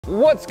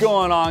What's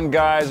going on,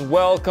 guys?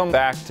 Welcome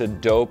back to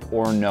Dope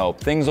or Nope.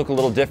 Things look a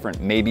little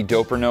different. Maybe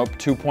Dope or Nope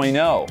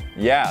 2.0.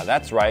 Yeah,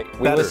 that's right.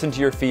 We listened to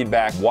your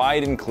feedback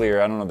wide and clear.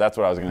 I don't know if that's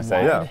what I was gonna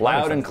say. Yeah,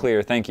 loud and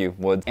clear, thank you,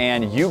 Woods.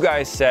 And you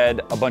guys said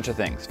a bunch of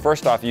things.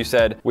 First off, you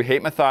said, we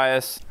hate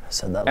Matthias.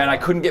 Said that and I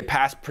couldn't get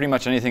past pretty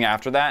much anything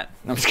after that.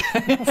 No, I'm just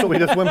kidding. So we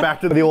just went back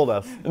to the old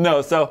us.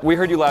 No, so we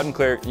heard you loud and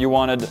clear. You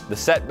wanted the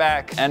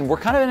setback, and we're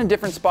kind of in a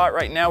different spot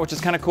right now, which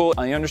is kind of cool.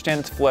 I understand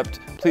it's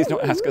flipped. Please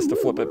don't ask us to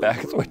flip it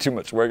back. It's way too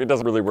much work. It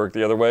doesn't really work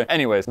the other way.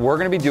 Anyways, we're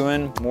gonna be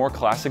doing more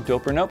classic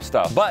Dope or Nope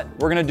stuff, but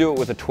we're gonna do it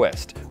with a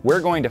twist.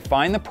 We're going to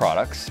find the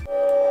products.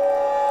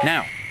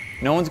 Now,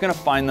 no one's gonna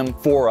find them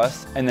for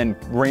us and then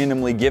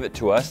randomly give it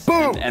to us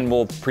and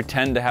we'll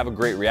pretend to have a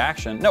great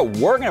reaction. No,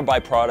 we're gonna buy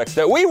products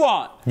that we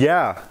want.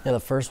 Yeah. Yeah, the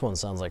first one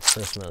sounds like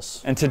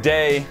Christmas. And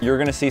today, you're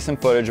gonna see some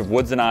footage of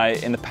Woods and I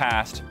in the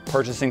past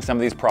purchasing some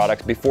of these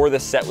products before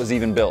this set was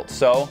even built.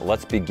 So,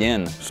 let's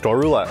begin. Store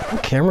roulette.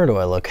 What camera do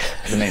I look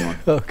at? The main one.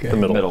 Okay. The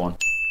middle one.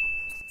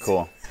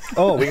 Cool.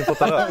 Oh, we can flip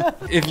that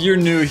up. If you're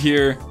new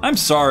here, I'm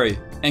sorry.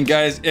 And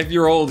guys, if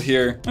you're old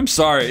here, I'm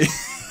sorry.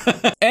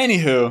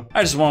 Anywho,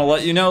 I just want to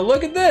let you know,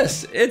 look at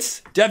this.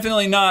 It's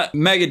definitely not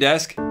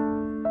Megadesk.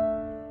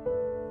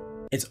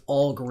 It's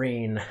all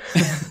green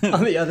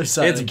on the other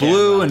side. It's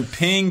blue and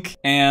pink,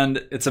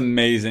 and it's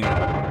amazing.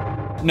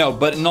 No,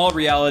 but in all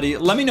reality,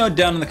 let me know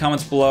down in the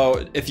comments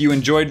below if you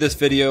enjoyed this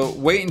video.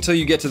 Wait until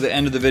you get to the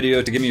end of the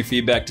video to give me your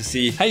feedback to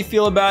see how you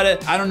feel about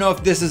it. I don't know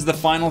if this is the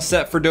final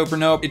set for Dope or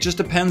Nope. It just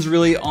depends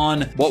really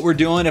on what we're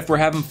doing, if we're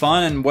having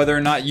fun, and whether or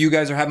not you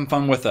guys are having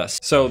fun with us.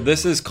 So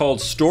this is called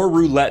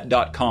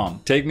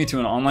storeroulette.com. Take me to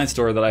an online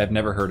store that I have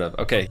never heard of.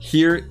 Okay,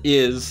 here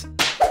is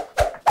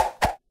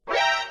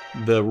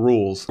the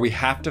rules. We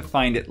have to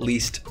find at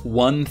least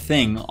one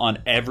thing on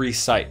every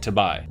site to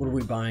buy. What are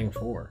we buying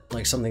for?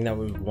 Like something that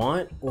we would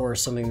want or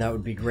something that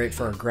would be great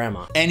for our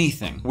grandma?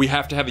 Anything. We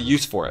have to have a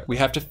use for it. We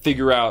have to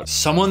figure out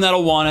someone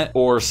that'll want it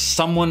or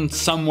someone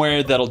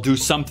somewhere that'll do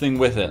something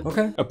with it.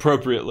 Okay.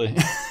 Appropriately.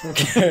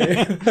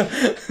 Okay.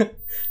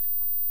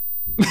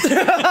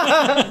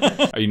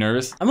 Are you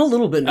nervous? I'm a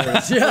little bit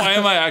nervous, yeah. Why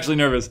am I actually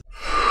nervous?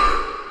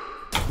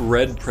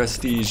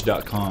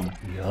 Redprestige.com.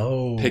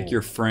 Yo. Pick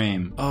your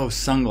frame. Oh,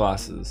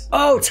 sunglasses.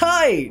 Oh,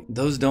 tight!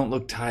 Those don't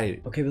look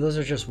tight. Okay, but those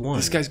are just one.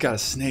 This guy's got a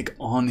snake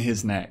on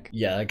his neck.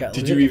 Yeah, I got.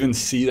 Did you even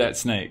see that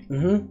snake?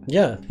 Mm-hmm.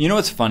 Yeah. You know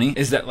what's funny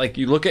is that like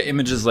you look at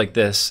images like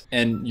this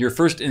and your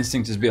first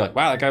instinct is to be like,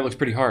 wow, that guy looks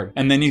pretty hard.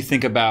 And then you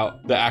think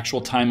about the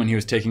actual time when he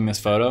was taking this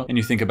photo and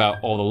you think about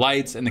all the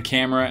lights and the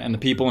camera and the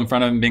people in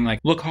front of him being like,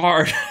 look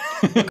hard.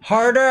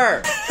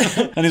 Harder!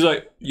 And he's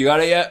like, you got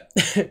it yet?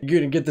 You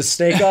gonna get the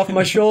snake off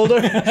my shoulder?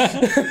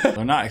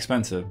 They're not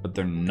expensive, but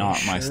they're not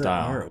my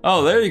style. Are.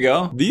 Oh, there you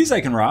go. These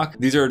I can rock.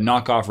 These are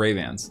knockoff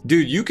Ray-Bans.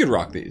 Dude, you could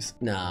rock these.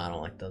 Nah, I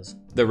don't like those.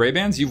 The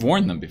Ray-Bans, you've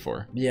worn them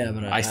before. Yeah,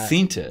 but I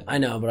seen it. I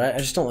know, but I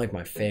just don't like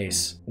my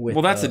face with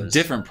Well, that's those. a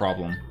different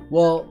problem.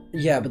 Well,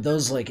 yeah, but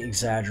those like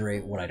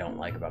exaggerate what I don't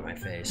like about my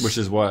face. Which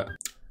is what?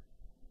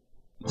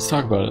 Let's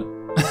talk about it.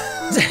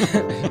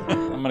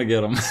 I'm gonna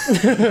get them.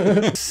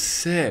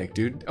 Sick,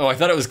 dude. Oh, I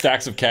thought it was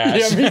stacks of cash.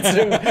 Yeah, me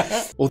too.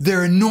 Well,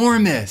 they're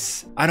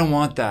enormous. I don't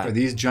want that. Are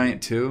these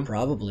giant too?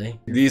 Probably.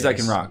 These I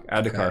can rock.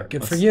 Add to cart.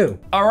 Good for you.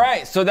 All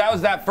right, so that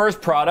was that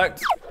first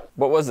product.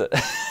 What was it?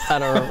 I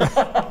don't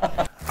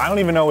remember. I don't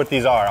even know what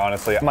these are,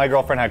 honestly. My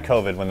girlfriend had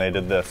COVID when they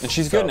did this. And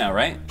she's good now,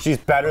 right? She's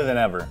better than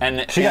ever.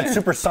 And she got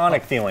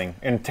supersonic feeling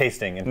and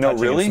tasting and touching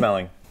really? and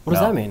smelling. What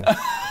does that mean?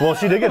 Well,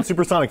 she did get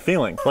supersonic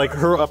feeling. Like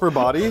her upper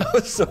body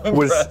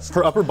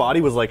her upper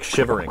body was like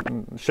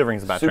shivering. Shivering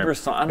is a bad term.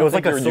 Supersonic. It was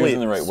like you a were sleep. using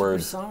the right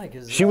word. Sonic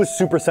is. She was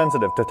super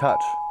sensitive to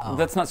touch.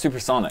 That's not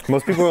supersonic.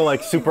 Most people are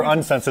like super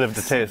unsensitive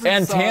to taste.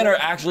 And Tanner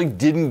actually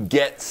didn't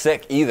get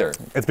sick either.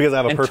 It's because I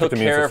have a And perfect took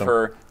immune care system. of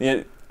her.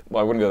 Yeah,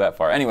 well, I wouldn't go that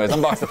far. Anyways,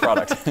 unbox the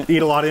product.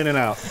 Eat a lot in and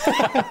out.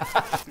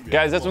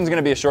 Guys, this one's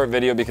gonna be a short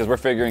video because we're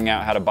figuring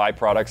out how to buy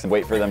products and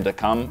wait for them to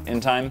come in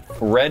time.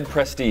 Red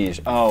Prestige.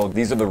 Oh,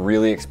 these are the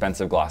really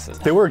expensive glasses.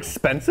 They were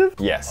expensive?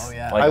 Yes. Oh,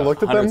 yeah. Like I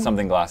looked at them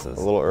 100-something glasses.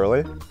 a little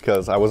early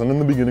because I wasn't in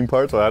the beginning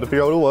part, so I had to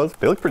figure out what it was.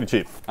 They look pretty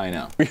cheap. I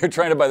know. We were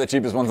trying to buy the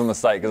cheapest ones on the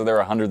site because they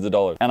were hundreds of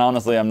dollars. And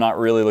honestly, I'm not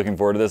really looking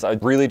forward to this. I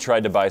really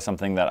tried to buy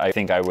something that I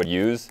think I would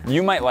use.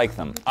 You might like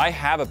them. I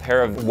have a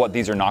pair of what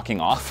these are knocking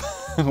off.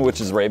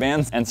 Which is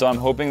Ray-Bans, and so I'm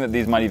hoping that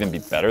these might even be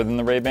better than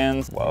the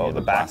Ray-Bans. Whoa,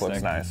 the back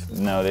looks nice.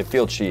 No, they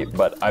feel cheap,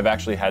 but I've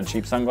actually had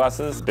cheap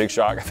sunglasses. Big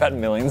shock, I've had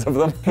millions of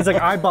them. He's like,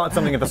 I bought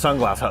something at the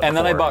sunglass hut And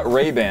then I before. bought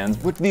Ray-Bans,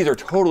 which these are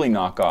totally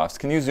knockoffs.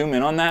 Can you zoom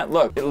in on that?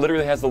 Look, it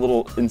literally has the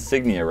little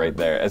insignia right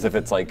there, as if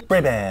it's like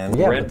Ray-Ban.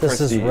 Yeah, Red but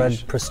this is Prestige.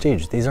 Red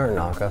Prestige. These aren't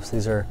knockoffs.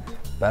 These are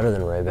better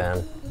than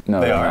Ray-Ban. No,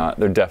 They they're are. not.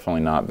 They're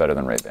definitely not better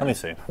than Ray-Ban. Let me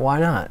see.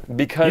 Why not?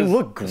 Because You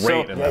look great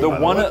so in them, the by the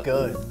one. way. Look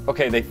good.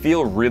 Okay, they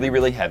feel really,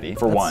 really heavy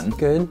for one.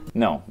 Good.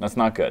 No, that's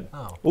not good.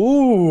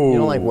 Ooh. You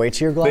don't like weight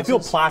to your They glasses? feel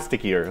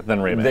plasticier than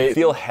Ray-Ban. They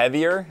feel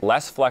heavier,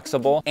 less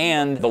flexible,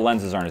 and the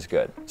lenses aren't as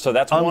good. So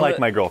that's Unlike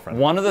my girlfriend.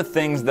 One of the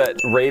things that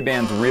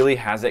Ray-Bans really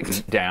has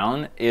it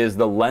down is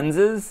the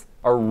lenses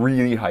are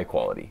really high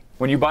quality.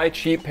 When you buy a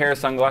cheap pair of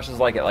sunglasses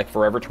like at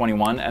Forever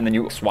 21 and then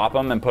you swap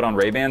them and put on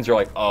Ray-Bans, you're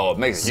like, oh, it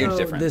makes a huge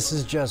difference. This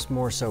is just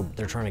more so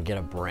they're trying to get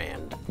a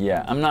brand.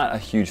 Yeah, I'm not a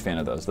huge fan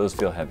of those. Those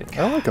feel heavy.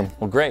 I like them.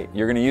 Well, great.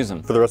 You're gonna use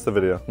them. For the rest of the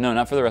video. No,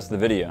 not for the rest of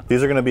the video.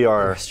 These are gonna be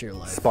our Rest of your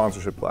life.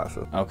 sponsorship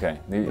glasses. Okay,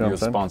 what you're I'm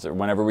saying? sponsored.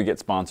 Whenever we get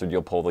sponsored,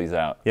 you'll pull these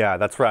out. Yeah,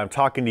 that's right. I'm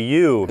talking to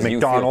you,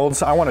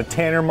 McDonald's. I want a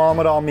Tanner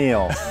Momadal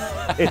meal.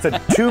 It's a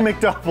 2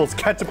 McDoubles,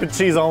 ketchup and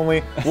cheese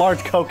only, large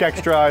Coke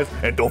extras,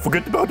 and don't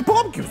forget about the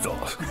barbecue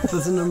sauce. This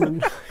is number 9.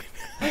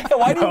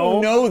 Why do you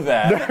know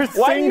that? They're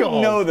Why do you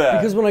single. know that?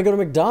 Because when I go to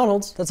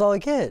McDonald's, that's all I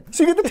get.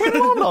 So you get the Tanner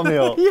Momadal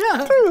meal.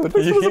 Yeah. Dude,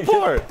 thanks for the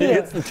support. He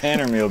gets the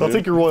Tanner meal, dude. I'll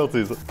take your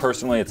royalties.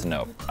 Personally, it's a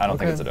no. I don't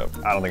think it's a dope.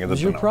 I don't think it's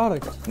It's a your no.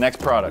 product. Next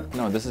product.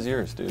 No, this is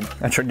yours, dude.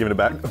 I tried giving it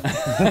back.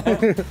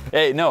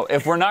 Hey, no,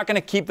 if we're not gonna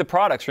keep the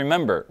products,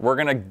 remember, we're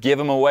gonna give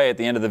them away at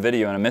the end of the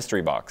video in a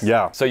mystery box.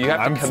 Yeah. So you have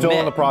to I'm commit. still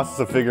in the process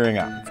of figuring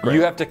out. It's great.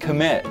 You have to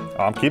commit.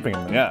 Oh, I'm keeping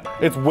them, yeah.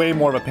 It's way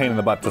more of a pain in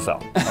the butt to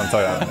sell. I'll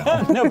tell you that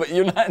now. No, but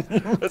you're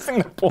missing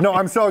the point. No,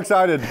 I'm so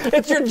excited.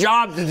 It's your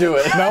job to do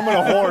it. Now I'm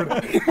gonna hoard.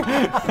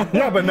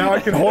 Yeah, but now I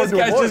can hoard This to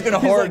guy's avoid. just gonna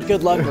hoard like,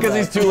 good luck with because that.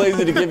 he's too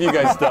lazy to give you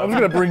guys I'm stuff. just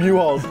gonna bring you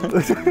all.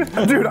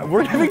 Dude,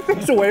 we're giving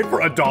things away for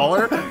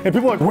 $1, and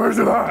people are like, where's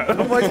it at?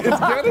 I'm like, it's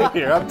getting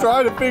here. I'm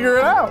trying to figure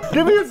it out.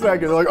 Give me a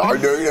second. They're like, I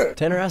need it.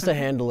 Tanner has to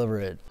hand deliver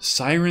it.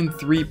 Siren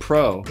 3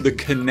 Pro, the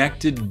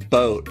connected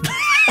boat.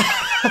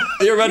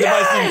 You're about to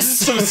buy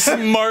some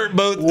smart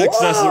boat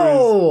accessories.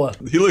 Oh!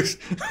 He looks.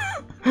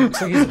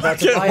 Looks like he's about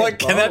to buy a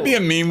Can that be a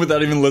boat. meme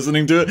without even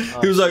listening to it?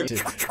 He was like,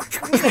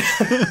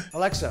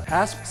 Alexa,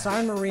 ask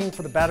Siren Marine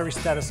for the battery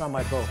status on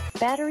my boat.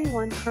 Battery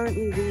 1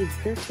 currently reads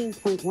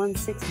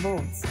 13.16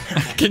 volts.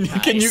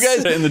 can you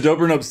guys in the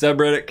Doper Nope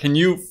subreddit, can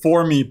you,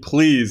 for me,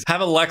 please,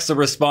 have Alexa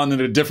respond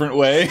in a different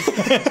way?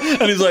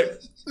 And he's like,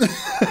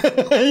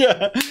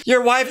 yeah,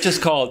 your wife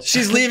just called.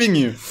 She's leaving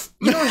you.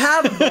 You don't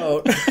have a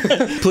boat.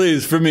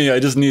 Please, for me, I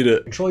just need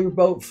it. Control your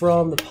boat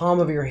from the palm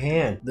of your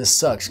hand. This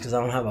sucks because I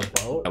don't have a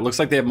boat. It looks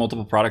like they have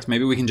multiple products.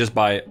 Maybe we can just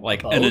buy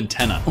like an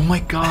antenna. Oh my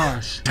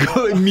gosh.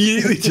 Go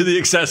immediately to the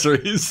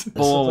accessories.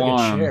 Full looks like a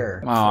alarm.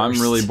 chair Wow, I'm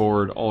first. really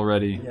bored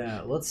already.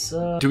 Yeah, let's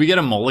Do we get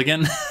a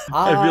mulligan?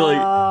 I feel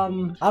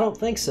like I don't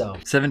think so.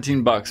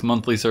 $17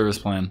 monthly service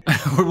plan.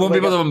 We won't be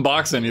able to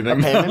unbox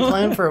anything. Payment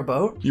plan for a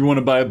boat? You want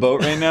to buy a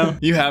boat right now?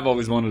 You have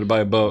always wanted to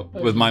buy a boat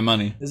with my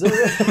money. Is it?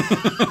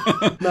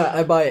 No,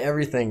 I buy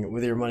everything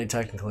with your money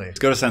technically.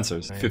 Go to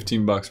sensors.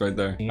 $15 right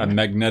there. A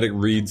magnetic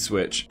reed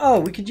switch. Oh,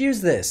 we could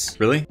use this.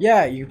 Really?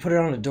 Yeah, you put it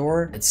on a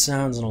door, it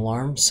sounds an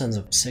alarm, sends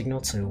a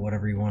signal to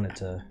whatever you want it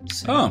to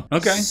send. Oh,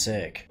 okay.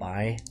 Sick.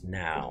 Buy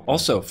now.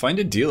 Also, find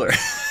a dealer.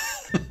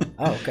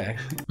 Oh, okay.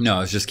 No, I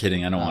was just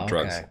kidding. I don't want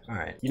drugs. Okay,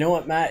 alright. You know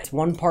what, Matt? It's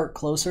one part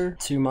closer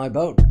to my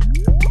boat.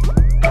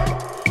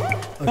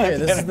 Okay,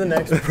 this is the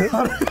next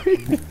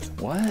product.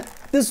 What?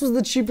 This was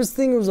the cheapest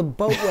thing. It was a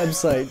boat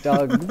website,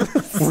 dog.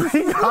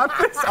 We got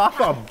this off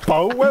a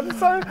boat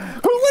website?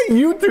 Who let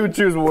you two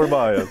choose what we're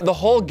buying? The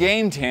whole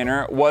game,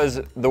 Tanner, was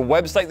the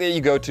website that you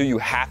go to, you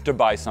have to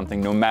buy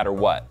something no matter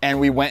what. And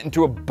we went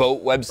into a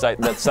boat website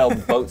that sells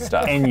boat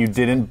stuff. And you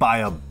didn't buy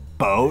a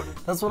boat?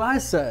 That's what I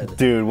said.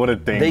 Dude, what a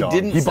ding They dong.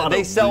 didn't. He bought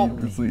They a sell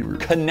receiver.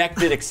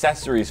 connected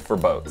accessories for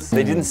boats.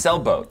 They didn't sell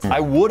boats. I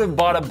would have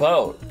bought a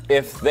boat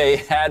if they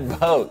had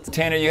boats.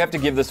 Tanner, you have to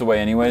give this away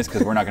anyways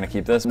because we're not going to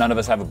keep this. None of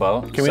us have a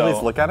boat. Can we at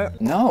least look at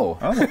it? No.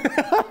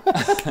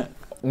 Oh.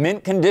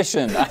 Mint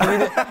condition.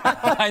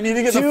 I need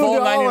to get the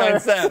full 99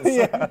 cents.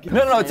 Yeah.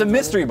 No, it's a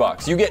mystery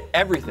box. You get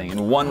everything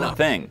in one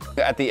thing.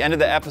 At the end of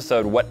the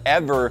episode,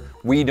 whatever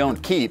we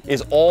don't keep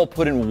is all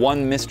put in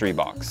one mystery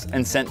box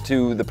and sent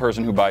to the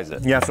person who buys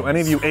it. Yeah, so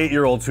any of you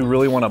 8-year-olds who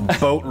really want a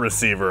boat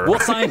receiver. We'll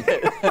sign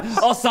it.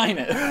 I'll sign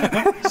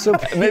it. So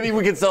Maybe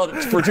we can sell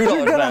it for $2 you're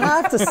gonna then.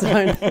 have to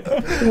sign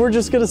it. We're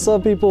just gonna sell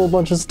people a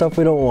bunch of stuff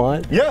we don't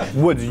want. Yeah,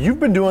 Woods, you've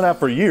been doing that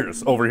for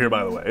years over here,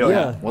 by the way. Like,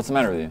 Yeah. What's the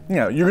matter with you?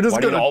 Yeah, you're just Why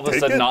do you gonna all of a take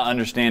sudden it? not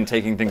understand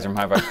taking things from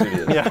Hi5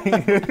 Studios? Yeah,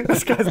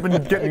 this guy's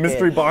been getting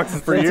mystery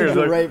boxes for That's a years.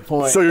 Like, great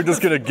point. So you're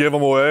just gonna give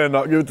them away and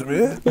not give it to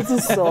me? That's a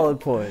solid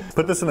point.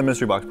 Put this in the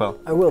mystery box, pal.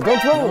 I will.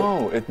 Don't throw it.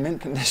 No, it's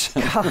mint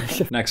condition.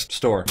 Next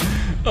store.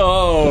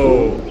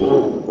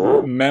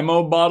 Oh,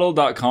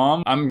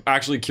 memobottle.com. I'm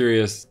actually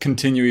curious.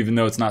 Continue even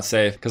though it's not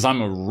safe because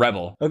I'm a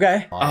rebel.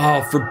 Okay.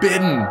 Oh,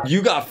 forbidden.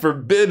 You got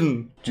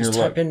forbidden. Just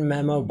You're type in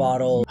memo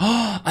bottle.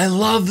 I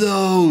love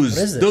those.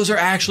 What is it? Those are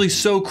actually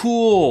so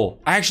cool.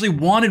 I actually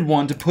wanted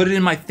one to put it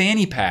in my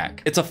fanny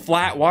pack. It's a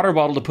flat water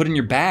bottle to put in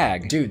your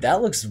bag. Dude,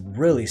 that looks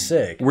really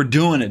sick. We're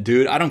doing it,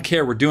 dude. I don't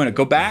care. We're doing it.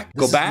 Go back.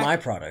 This Go back. is my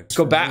product.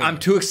 Go back. I'm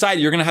too excited.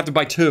 You're gonna have to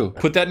buy 2.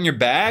 Put that in your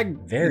bag.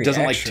 Very It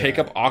doesn't extra. like take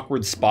up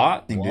awkward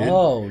spot. Dude.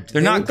 Whoa.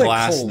 They're they not look like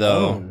glass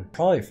though. cologne.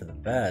 Probably for the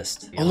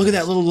best. Oh, look at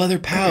that little leather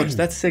pouch.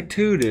 That's sick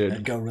too, That'd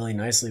dude. go really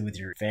nicely with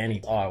your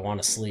fanny. Oh, I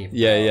want to sleeve.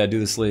 Yeah, do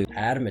the sleeve.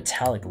 Add a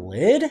metallic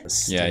lid? Yeah,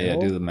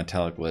 Still? do the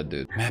metallic lid,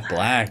 dude. Matte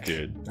black,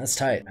 dude. That's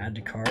tight. Add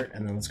to cart,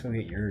 and then let's go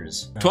get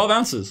yours. 12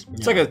 ounces.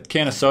 It's like a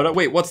can of soda.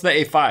 Wait, what's the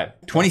A5?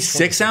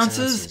 26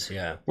 ounces?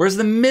 Yeah. Where's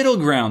the middle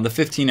ground, the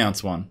 15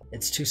 ounce one?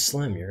 It's too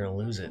slim. You're gonna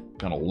lose it.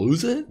 Gonna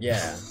lose it?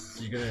 Yeah.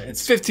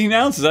 It's 15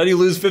 ounces. How do you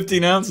lose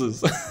 15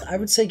 ounces? I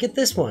would say get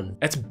this one.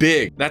 That's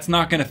big. That's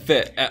not gonna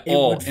fit at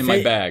all in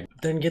my bag.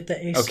 Then get the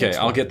A6. Okay,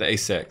 I'll get the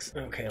A6.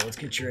 Okay, let's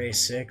get your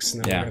A6,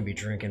 and then we're gonna be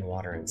drinking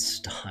water in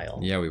style.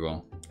 Yeah, we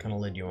will. Kind of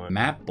lid you on.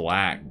 Matte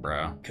black,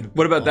 bro.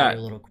 What about that?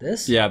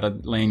 This? Yeah, the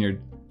lanyard,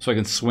 so I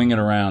can swing it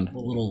around. A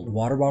little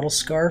water bottle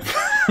scarf.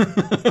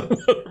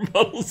 Water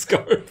bottle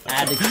scarf.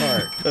 Add to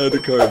cart. Add to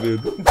cart,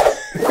 dude.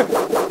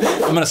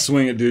 I'm gonna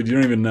swing it, dude. You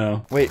don't even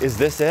know. Wait, is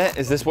this it?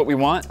 Is this what we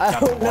want? I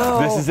don't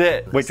know. This is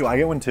it. Wait, do I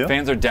get one too?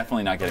 Fans are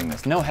definitely not getting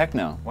this. No, heck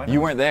no. You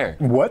weren't there.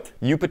 What?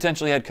 You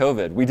potentially had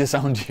COVID. We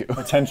disowned you.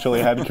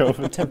 Potentially had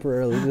COVID.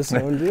 Temporarily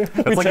disowned you.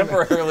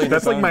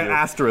 That's like my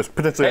asterisk.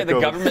 Potentially Hey, had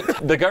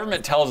COVID. the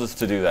government tells us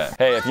to do that.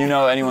 Hey, if you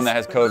know anyone that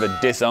has COVID,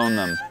 disown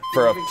them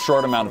for a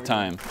short amount of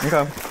time.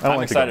 Okay.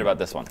 I'm excited about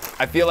this one.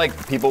 I feel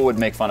like people would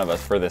make fun of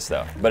us for this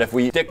though. But if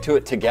we stick to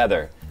it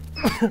together.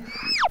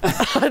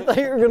 I thought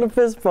you were gonna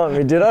fist bump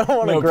me, dude. I don't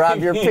want to grab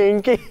your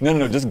pinky.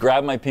 No, just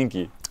grab my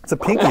pinky. It's a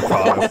pinky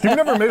promise. You've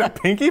never made a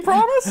pinky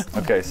promise?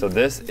 Okay, so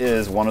this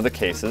is one of the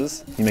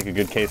cases. You make a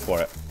good case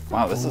for it.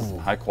 Wow, this is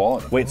high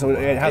quality. Wait, so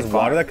it has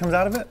water that comes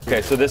out of it?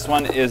 Okay, so this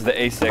one is the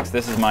A6.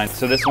 This is mine.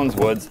 So this one's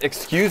Woods.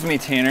 Excuse me,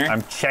 Tanner.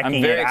 I'm checking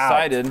I'm very it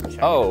out. excited.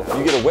 Oh,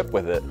 you get a whip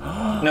with it.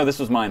 No, this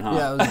was mine, huh?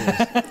 Yeah, it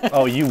was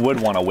Oh, you would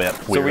want a whip.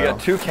 So we got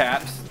 2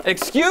 caps.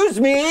 Excuse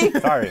me!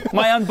 Sorry.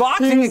 My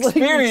unboxing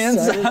experience.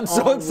 excited I'm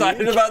so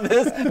excited about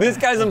this. This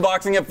guy's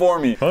unboxing it for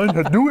me.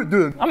 Do it,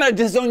 dude. I'm gonna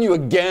disown you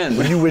again.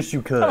 You wish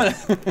you could.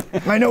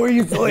 I know where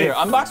you sleep. Here,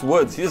 unbox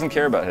Woods. He doesn't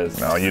care about his.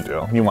 No, you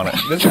do. You want it.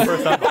 This is your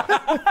first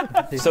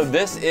unbox. So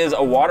this is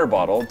a water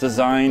bottle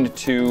designed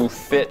to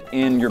fit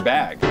in your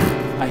bag.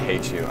 I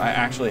hate you. I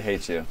actually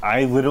hate you.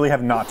 I literally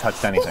have not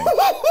touched anything.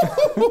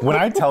 When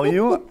I tell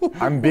you,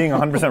 I'm being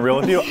 100% real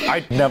with you,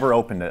 I never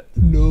opened it.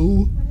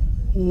 No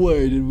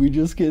way did we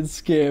just get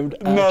scammed.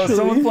 No,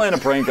 someone's playing a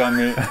prank on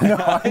me. No,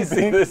 I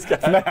see this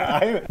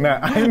guy.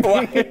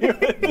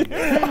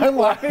 I'm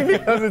laughing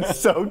because it's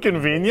so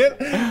convenient,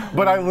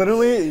 but I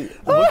literally,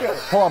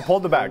 hold on, pull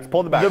the bag.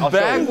 The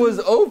bag was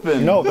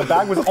open. No, the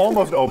bag was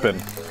almost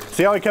open.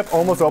 See how I kept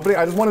almost opening?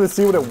 I just wanted to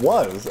see what it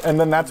was, and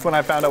then that's when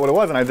I found out what it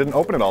was, and I didn't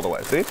open it all the way.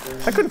 See?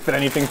 I couldn't fit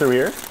anything through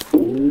here.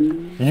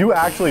 You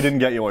actually didn't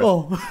get yours.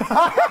 Oh.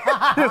 I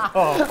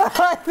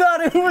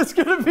thought it was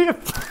gonna be a...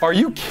 Are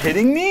you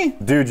kidding me?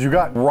 Dude, you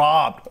got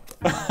robbed.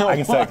 I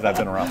can say it because I've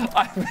been around.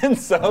 I've been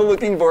so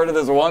looking forward to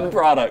this one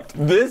product.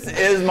 This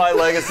is my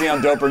legacy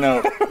on Dope or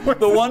Note.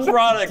 The one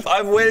product.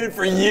 I've waited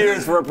for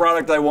years for a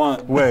product I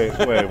want. Wait.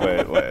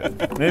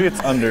 Maybe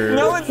it's under.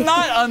 No, it's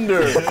not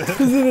under. Is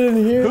it in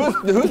here?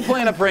 Who's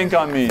playing a prank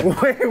on me?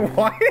 Wait,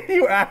 why do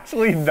you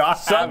actually not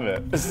have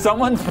it?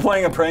 Someone's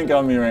playing a prank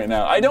on me right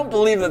now. I don't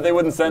believe that they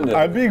wouldn't send it.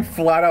 I'm being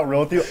flat out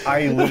real with you.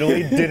 I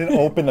literally didn't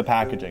open the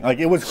packaging. Like,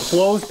 it was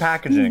closed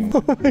packaging.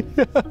 Oh my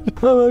God.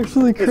 I'm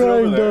actually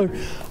crying, dog.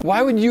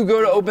 Why would you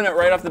go to open it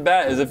right off the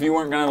bat as if you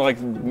weren't gonna like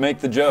make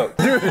the joke?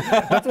 Dude,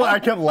 that's why I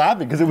kept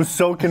laughing, because it was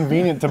so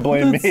convenient to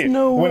blame me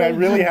when I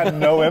really had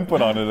no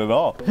input on it at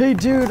all. Hey,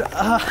 dude.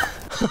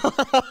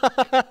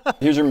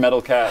 Here's your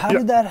metal cap. How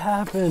did that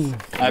happen?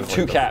 I have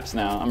 2 caps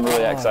now. I'm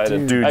really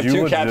excited. Dude, I have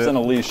you 2 caps legit- and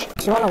a leash.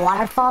 Do you want a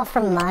waterfall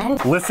from mine?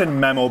 Listen,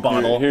 memo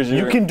bottle. Here's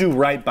your- You can do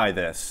right by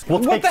this. We'll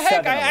What take the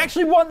heck? 7 I of them.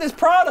 actually want this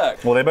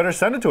product. Well, they better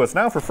send it to us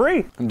now for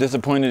free. I'm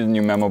disappointed in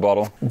you, memo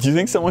bottle. Do you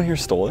think someone here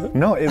stole it?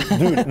 No,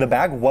 dude, the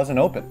bag wasn't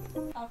open.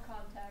 I'll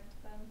contact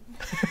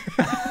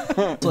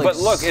them. But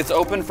look, it's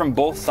open from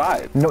both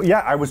sides. No, yeah,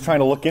 I was trying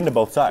to look into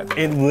both sides.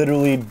 It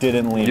literally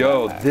didn't lean.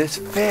 Yo, that this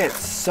fits.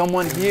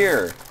 Someone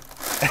here.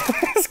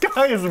 This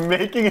guy is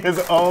making his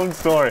own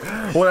story.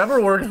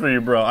 Whatever works for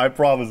you, bro. I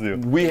promise you.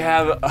 We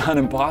have an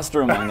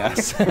imposter among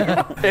us.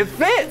 It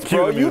fits,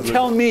 bro. Cue the You music.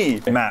 tell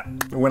me. Matt,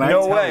 when I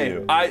No tell way.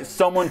 you,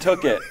 Someone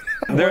took it.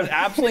 There's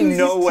absolutely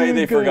no way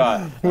they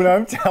forgot. when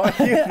I'm telling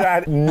you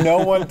that no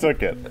one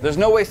took it. There's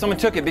no way someone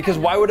took it because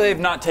why would they have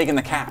not taken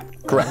the cap?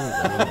 Correct.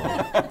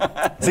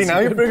 See, now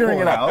you're figuring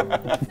it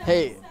out.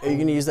 Hey, are you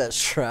gonna use that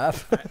strap?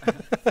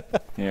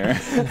 Here.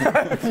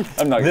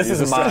 I'm not gonna This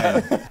use is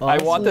mine. I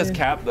want this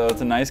cap though.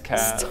 It's a nice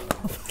cap.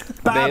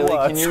 Bad Bailey,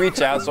 luck. can you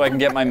reach out so I can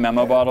get my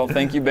memo bottle?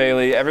 Thank you,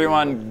 Bailey.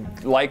 Everyone,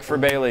 like for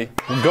Bailey.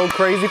 Go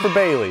crazy for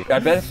Bailey. I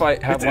bet if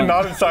I have It's one,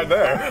 not inside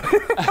there.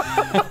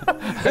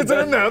 It's in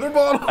another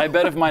bottle. I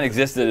bet if mine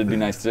existed, it'd be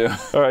nice too.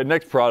 All right,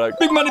 next product.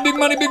 Big money, big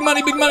money, big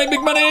money, big money,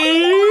 big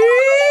money.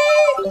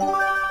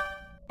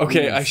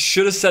 Okay, I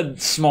should have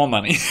said small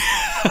money.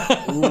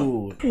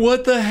 Ooh.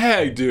 What the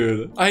heck,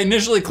 dude? I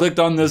initially clicked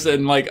on this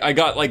and like I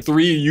got like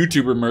 3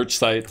 YouTuber merch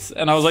sites,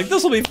 and I was like,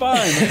 this will be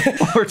fine.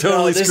 We're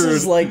totally This screwed.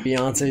 is like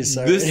Beyonce's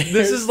song.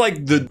 This is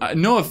like the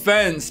no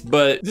offense,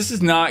 but this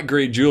is not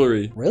great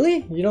jewelry.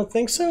 Really? You don't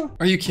think so?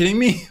 Are you kidding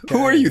me?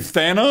 Who are you,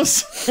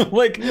 Thanos?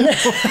 Like,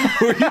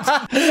 who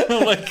are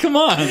you like, come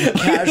on.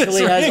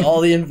 Casually has all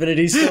the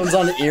Infinity Stones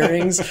on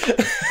earrings.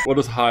 What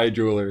is high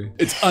jewelry?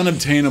 It's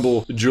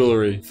unobtainable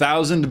jewelry.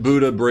 1000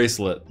 Buddha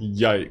bracelet.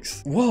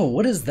 Yikes. Whoa,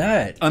 what is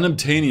that?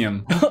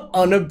 Unobtainium.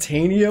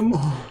 Unobtainium?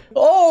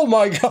 Oh, Oh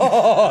my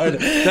god.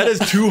 That is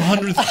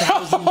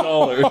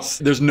 $200,000.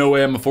 There's no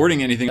way I'm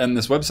affording anything on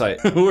this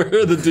website. Where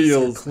are the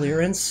deals?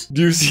 Clearance?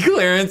 Do you see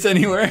clearance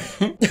anywhere?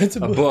 It's a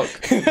book.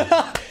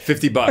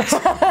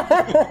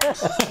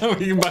 $50.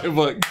 We can buy a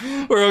book.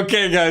 We're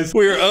okay, guys.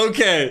 We're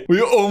okay. We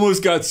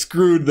almost got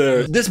screwed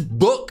there. This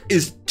book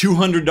is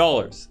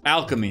 $200.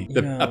 Alchemy,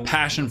 a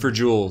passion for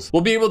jewels.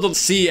 We'll be able to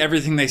see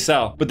everything they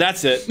sell, but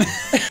that's it.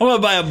 I'm gonna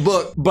buy a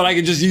book, but I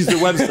can just use their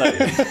website.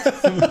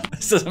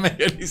 This doesn't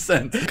make any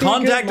sense.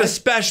 Contact a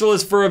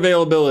specialist for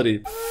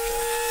availability.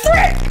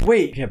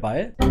 Wait, you can't buy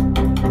it?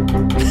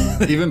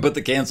 Even put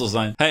the cancel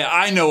sign. Hey,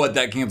 I know what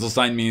that cancel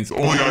sign means.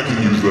 Only I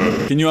can use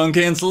that. Can you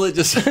uncancel it?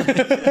 Just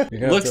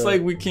looks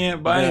like we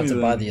can't buy anything.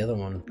 You have to buy the other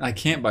one. I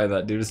can't buy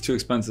that, dude. It's too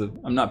expensive.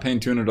 I'm not paying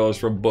 $200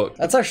 for a book.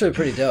 That's actually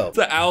pretty dope.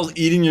 The owl's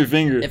eating your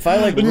finger. If I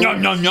like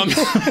Yum, yum, yum.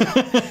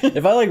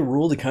 if I like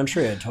rule the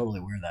country, I'd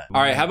totally wear that.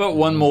 All right, how about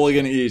one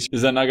mulligan each?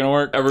 Is that not gonna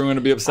work? Everyone gonna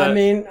be upset? I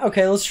mean,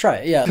 okay, let's try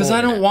it. Yeah. Because I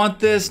don't want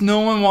this.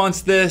 No one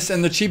wants this.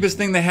 And the cheapest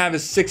thing they have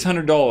is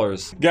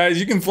 $600. Guys,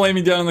 you can flame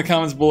me down in the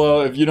comments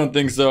below if you don't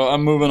think so.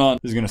 I'm moving on.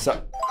 This is gonna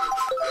suck.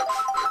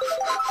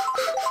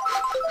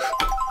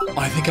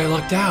 I think I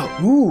lucked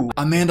out. Ooh.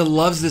 Amanda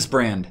loves this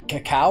brand.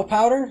 Cacao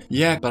powder?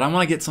 Yeah, but I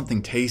want to get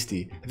something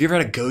tasty. Have you ever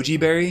had a goji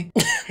berry?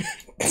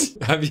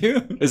 Have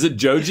you? Is it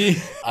Joji?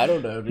 I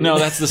don't know, dude. No,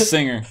 that's the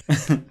singer.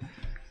 Have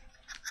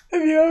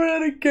you ever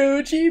had a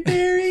goji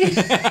berry?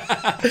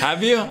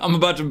 Have you? I'm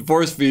about to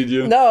force feed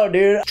you. No,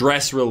 dude.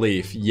 Stress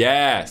relief,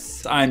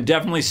 yes. I'm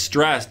definitely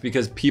stressed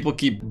because people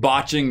keep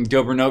botching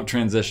dope or nope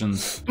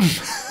transitions.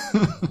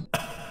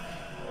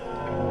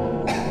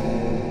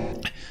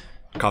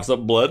 Coughs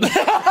up blood.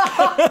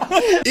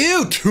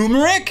 Ew,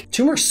 turmeric?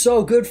 Turmeric's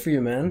so good for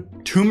you, man.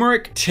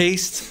 Turmeric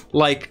tastes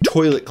like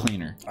toilet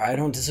cleaner. I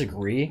don't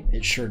disagree.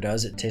 It sure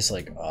does. It tastes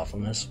like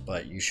awfulness,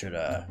 but you should,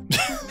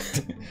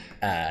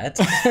 add.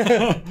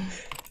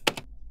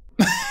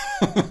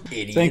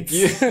 Idiots. Thank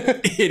you.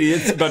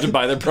 Idiots about to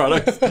buy their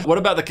products. What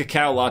about the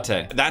cacao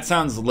latte? That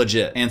sounds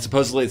legit, and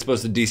supposedly it's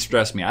supposed to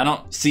de-stress me. I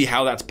don't see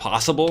how that's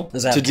possible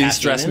to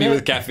de-stress me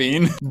with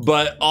caffeine,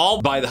 but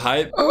I'll buy the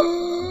hype.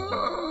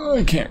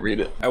 I can't read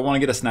it. I want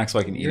to get a snack so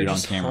I can eat it on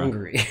camera.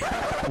 Hungry.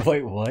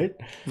 Wait, what?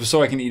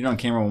 So I can eat it on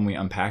camera when we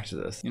unpacked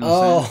this. You know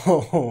what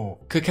I'm saying?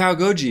 Cacao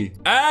goji.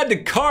 Add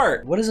to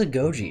cart. What is a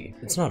goji?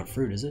 It's not a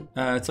fruit, is it?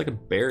 It's like a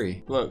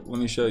berry. Look,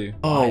 let me show you.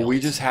 Oh, we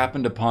just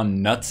happened upon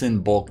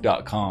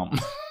nutsinbulk.com.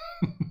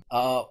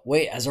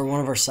 Wait, as are one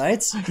of our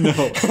sites?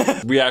 No,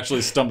 we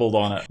actually stumbled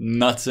on it.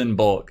 Nuts in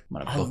bulk.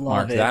 I'm gonna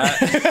bookmark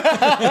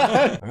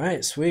that. All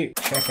right,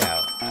 sweet. Check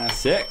out.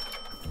 Sick.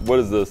 What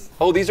is this?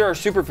 Oh, these are our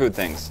superfood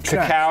things.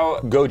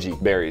 Cacao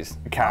goji berries.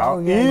 Cacao? Oh,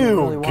 yeah,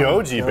 Ew, really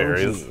goji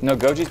berries. No,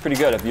 goji's pretty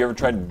good. Have you ever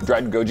tried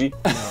dried goji?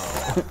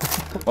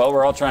 No. Well,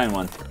 we're all trying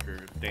one.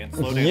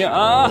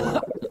 Yeah.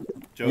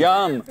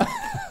 Yum.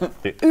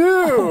 Ew.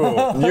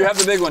 You have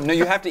the big one. No,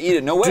 you have to eat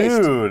it. No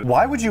waste. Dude,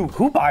 why would you,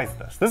 who buys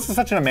this? This is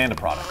such an Amanda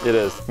product. It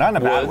is. Not in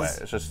a bad way.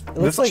 It's just,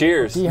 this, like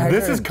cheers.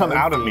 this has come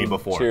out of me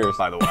before, Cheers.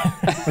 by the way.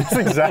 This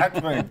exact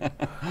thing.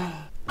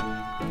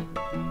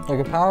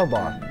 Like a power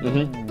bar.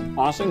 Mm-hmm.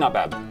 Honestly, not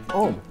bad.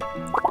 Oh.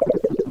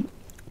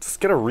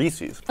 Just get a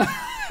Reese's.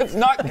 It's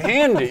not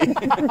candy.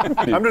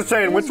 I'm just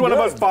saying, which one of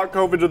us fought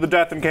COVID to the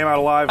death and came out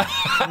alive?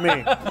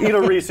 Me. Eat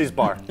a Reese's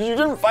bar. You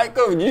didn't fight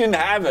COVID. You didn't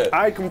have it.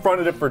 I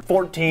confronted it for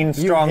 14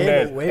 strong hid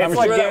days. it way I'm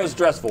sure that was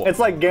stressful. It's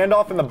like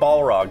Gandalf and the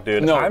Balrog,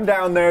 dude. No. I'm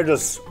down there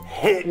just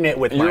hitting it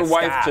with my Your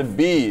wife staff. to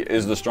be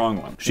is the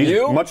strong one. She's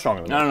you? much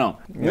stronger than me. No.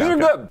 These are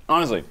good,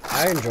 honestly.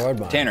 I enjoyed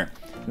mine. Tanner,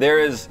 there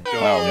is,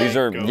 wow, these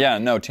are, yeah,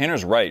 no,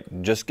 Tanner's right.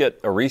 Just get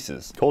a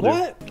Reese's. Told you.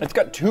 What? It's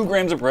got 2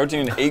 grams of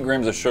protein and 8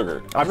 grams of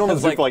sugar. I've known this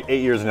It's dude for like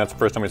 8 years, and that's the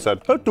first time he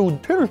said, "Oh,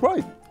 dude, Tanner's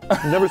right."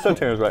 Never said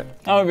Tanner's right.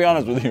 I'm gonna be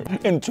honest with you.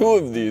 In 2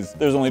 of these,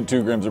 there's only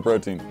 2 grams of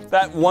protein.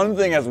 That one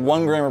thing has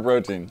 1 gram of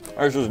protein.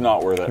 It's just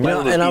not worth it.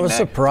 No, and I was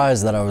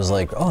surprised that I was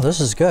like, oh, this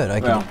is good.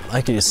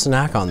 I could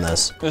snack on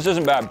this. This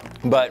isn't bad,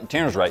 but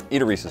Tanner's right.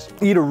 Eat a Reese's.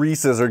 Eat a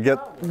Reese's or get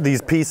these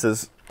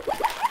pieces.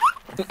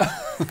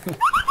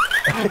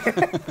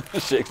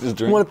 Shakes his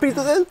drink. Want a piece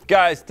of this?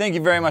 Guys, thank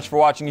you very much for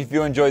watching. If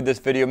you enjoyed this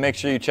video, make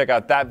sure you check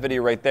out that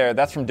video right there.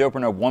 That's from Dope or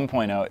Nope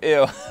 1.0.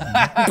 Ew.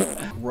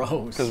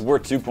 Gross. Because we're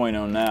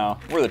 2.0 now.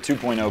 We're the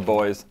 2.0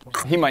 boys.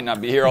 He might not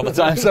be here all the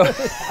time, so.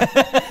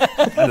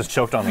 I just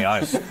choked on the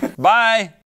ice. Bye.